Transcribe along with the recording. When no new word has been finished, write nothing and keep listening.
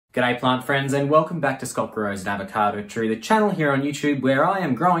G'day plant friends and welcome back to Scott Grows an Avocado Tree, the channel here on YouTube where I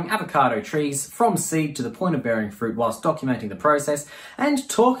am growing avocado trees from seed to the point of bearing fruit whilst documenting the process and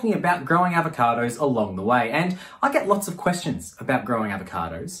talking about growing avocados along the way. And I get lots of questions about growing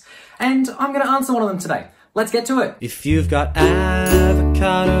avocados and I'm going to answer one of them today. Let's get to it. If you've got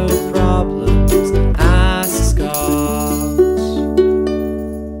avocado problems, ask Scott.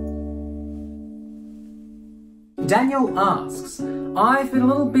 Daniel asks, I've been a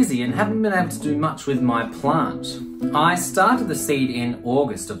little busy and haven't been able to do much with my plant. I started the seed in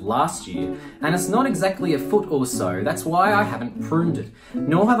August of last year and it's not exactly a foot or so, that's why I haven't pruned it.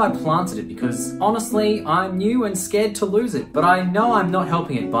 Nor have I planted it because honestly I'm new and scared to lose it, but I know I'm not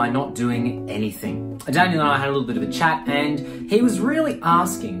helping it by not doing anything. Daniel and I had a little bit of a chat and he was really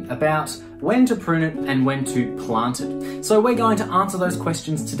asking about when to prune it and when to plant it. So we're going to answer those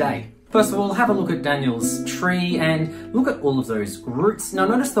questions today. First of all, have a look at Daniel's tree and look at all of those roots. Now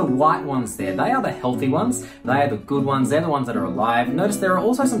notice the white ones there. They are the healthy ones. They are the good ones. They're the ones that are alive. Notice there are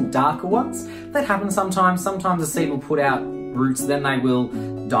also some darker ones. That happen sometimes. Sometimes a seed will put out roots, then they will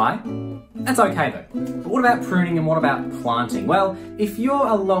die. That's okay though. But what about pruning and what about planting? Well, if you're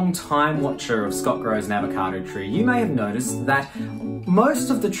a long time watcher of Scott Grows an Avocado Tree, you may have noticed that most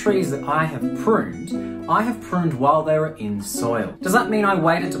of the trees that I have pruned while they were in soil. Does that mean I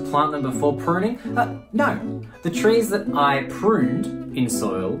waited to plant them before pruning? No. The trees that I pruned in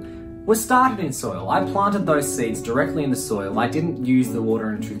soil were started in soil. I planted those seeds directly in the soil. I didn't use the water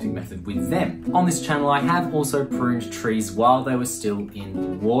and toothing method with them. On this channel, I have also pruned trees while they were still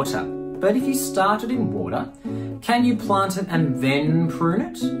in water. But if you started in water, can you plant it and then prune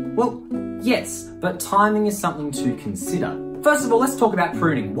it? Well, yes, but timing is something to consider. First of all, let's talk about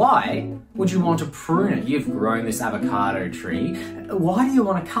pruning. Why would you want to prune it? You've grown this avocado tree. Why do you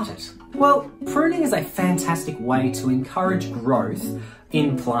want to cut it? Well, pruning is a fantastic way to encourage growth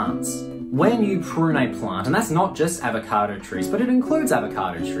in plants. When you prune a plant, and that's not just avocado trees, but it includes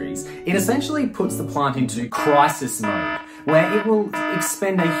avocado trees, it essentially puts the plant into crisis mode, where it will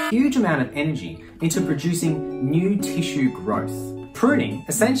expend a huge amount of energy into producing new tissue growth. Pruning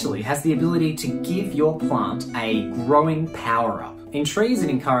essentially has the ability to give your plant a growing power-up. In trees, it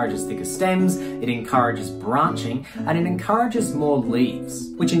encourages thicker stems, it encourages branching, and it encourages more leaves,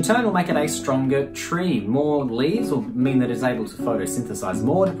 which in turn will make it a stronger tree. More leaves will mean that it's able to photosynthesize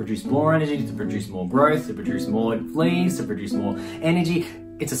more, to produce more energy, to produce more growth, to produce more leaves, to produce more energy.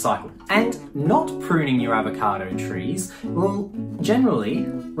 It's a cycle. And not pruning your avocado trees will generally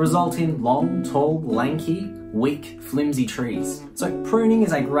result in long, tall, lanky, weak, flimsy trees. So pruning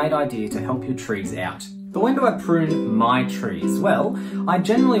is a great idea to help your trees out. But when do I prune my trees? Well, I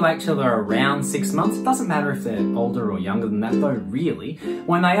generally wait till they're around 6 months. It doesn't matter if they're older or younger than that though, really.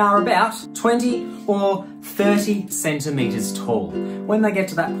 When they are about 20 or 30 centimeters tall. When they get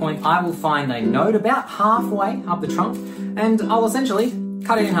to that point, I will find a node about halfway up the trunk and I'll essentially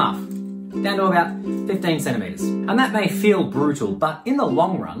cut it in half, down to about 15 centimeters. And that may feel brutal, but in the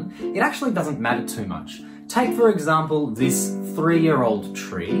long run, it actually doesn't matter too much. Take, for example, this 3-year-old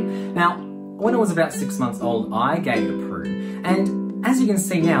tree. Now, when it was about 6 months old, I gave it a prune, and as you can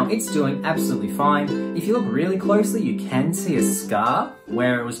see now, it's doing absolutely fine. If you look really closely, you can see a scar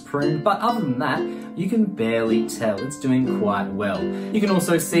where it was pruned, but other than that, you can barely tell. It's doing quite well. You can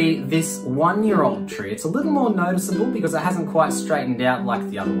also see this 1-year-old tree. It's a little more noticeable because it hasn't quite straightened out like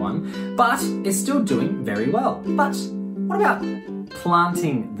the other one, but it's still doing very well. But what about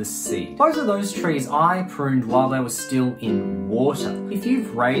planting the seed? Both of those trees I pruned while they were still in water. If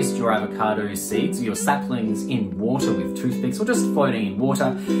you've raised your avocado seeds, your saplings, in water with toothpicks or just floating in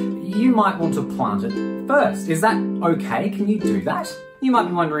water, you might want to plant it first. Is that okay? Can you do that? You might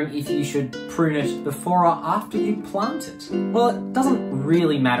be wondering if you should prune it before or after you plant it. Well, it doesn't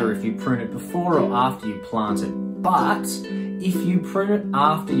really matter if you prune it before or after you plant it, but if you prune it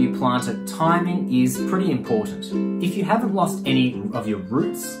after you plant it, timing is pretty important. If you haven't lost any of your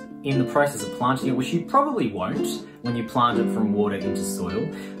roots in the process of planting it, which you probably won't when you plant it from water into soil,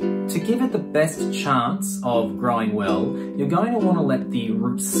 to give it the best chance of growing well, you're going to want to let the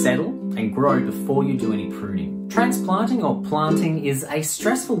roots settle and grow before you do any pruning. Transplanting or planting is a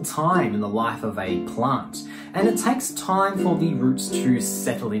stressful time in the life of a plant, and it takes time for the roots to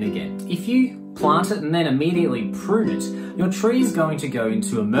settle in again. If you plant it and then immediately prune it, your tree is going to go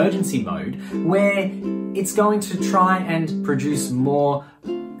into emergency mode where it's going to try and produce more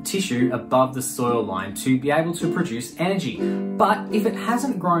tissue above the soil line to be able to produce energy. But if it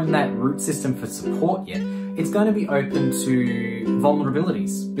hasn't grown that root system for support yet, it's going to be open to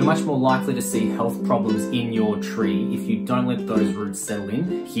vulnerabilities. You're much more likely to see health problems in your tree if you don't let those roots settle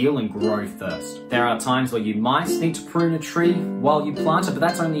in, heal and grow first. There are times where you might need to prune a tree while you plant it, but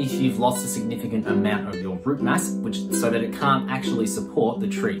that's only if you've lost a significant amount of your root mass, so that it can't actually support the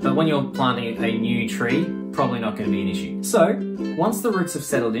tree. But when you're planting a new tree, probably not going to be an issue. So once the roots have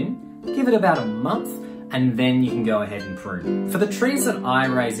settled in, give it about a month, and then you can go ahead and prune. For the trees that I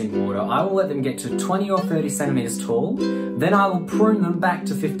raise in water, I will let them get to 20 or 30 centimeters tall, then I will prune them back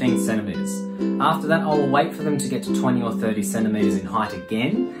to 15 centimeters. After that, I will wait for them to get to 20 or 30 centimeters in height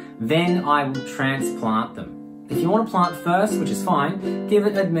again, then I will transplant them. If you want to plant first, which is fine, give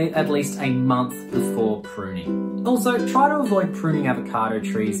it at least a month before pruning. Also, try to avoid pruning avocado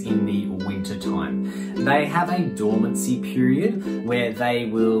trees in the winter time. They have a dormancy period where they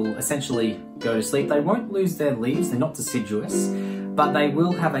will essentially go to sleep. They won't lose their leaves, they're not deciduous, but they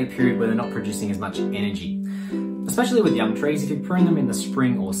will have a period where they're not producing as much energy. Especially with young trees, if you prune them in the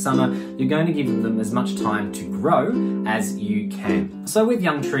spring or summer, you're going to give them as much time to grow as you can. So with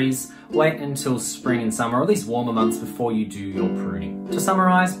young trees, wait until spring and summer, or at least warmer months before you do your pruning. To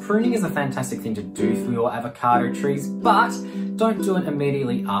summarize, pruning is a fantastic thing to do for your avocado trees, but don't do it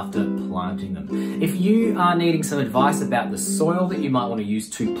immediately after planting them. If you are needing some advice about the soil that you might want to use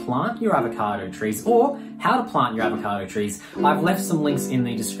to plant your avocado trees, or how to plant your avocado trees, I've left some links in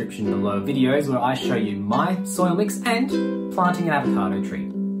the description below videos where I show you my soil mix and planting an avocado tree.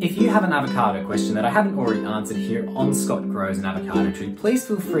 If you have an avocado question that I haven't already answered here on Scott Grows an Avocado Tree, please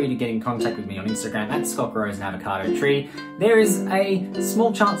feel free to get in contact with me on Instagram at Scott Grows an Avocado Tree. There is a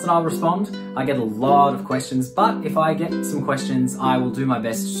small chance that I'll respond. I get a lot of questions, but if I get some questions, I will do my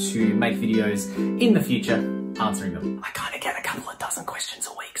best to make videos in the future answering them. I kind of get a couple of dozen questions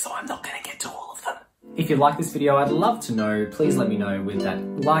a week, so I'm not going to get to all of them. If you like this video, I'd love to know. Please let me know with that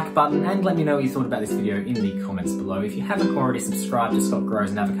like button, and let me know what you thought about this video in the comments below. If you haven't already subscribed to Scott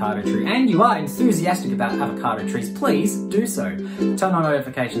Grows an Avocado Tree and you are enthusiastic about avocado trees, please do so. Turn on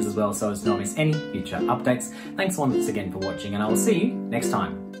notifications as well so as to not miss any future updates. Thanks once again for watching, and I will see you next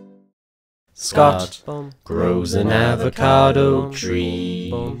time. Scott grows an avocado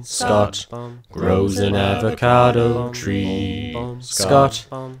tree. Scott grows an avocado tree. Scott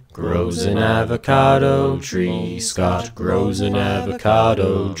grows an avocado tree. Scott grows an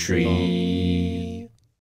avocado tree.